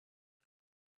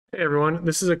Hey everyone,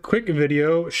 this is a quick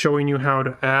video showing you how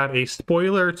to add a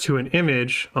spoiler to an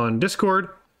image on Discord.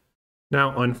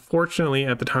 Now, unfortunately,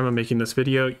 at the time of making this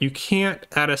video, you can't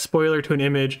add a spoiler to an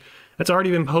image that's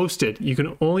already been posted. You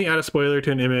can only add a spoiler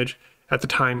to an image at the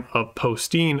time of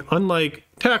posting. Unlike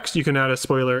text, you can add a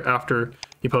spoiler after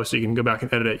you post it. You can go back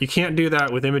and edit it. You can't do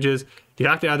that with images. You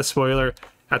have to add the spoiler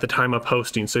at the time of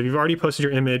posting. So if you've already posted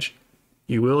your image,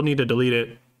 you will need to delete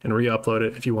it and re-upload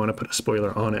it if you want to put a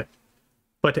spoiler on it.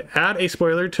 But to add a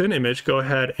spoiler to an image, go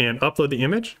ahead and upload the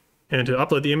image. And to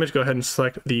upload the image, go ahead and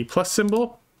select the plus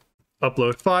symbol,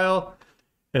 upload file,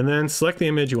 and then select the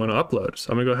image you want to upload.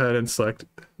 So I'm gonna go ahead and select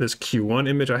this Q1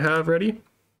 image I have ready.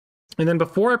 And then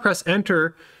before I press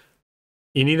enter,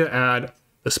 you need to add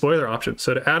the spoiler option.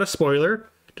 So to add a spoiler,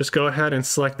 just go ahead and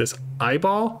select this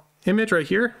eyeball image right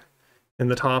here. In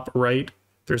the top right,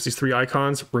 there's these three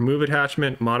icons: remove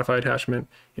attachment, modify attachment,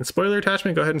 and spoiler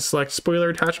attachment. Go ahead and select spoiler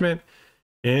attachment,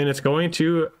 and it's going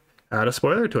to add a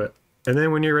spoiler to it. And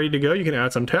then when you're ready to go, you can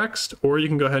add some text, or you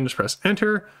can go ahead and just press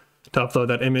enter to upload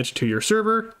that image to your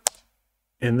server.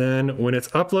 And then when it's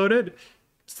uploaded,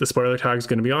 the spoiler tag is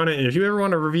going to be on it. And if you ever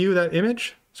want to review that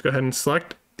image, just go ahead and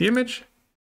select the image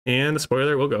and the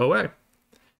spoiler will go away.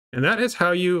 And that is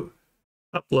how you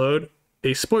upload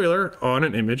a spoiler on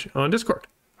an image on Discord.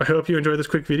 I hope you enjoyed this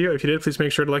quick video. If you did, please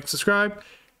make sure to like and subscribe,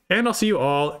 and I'll see you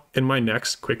all in my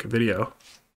next quick video.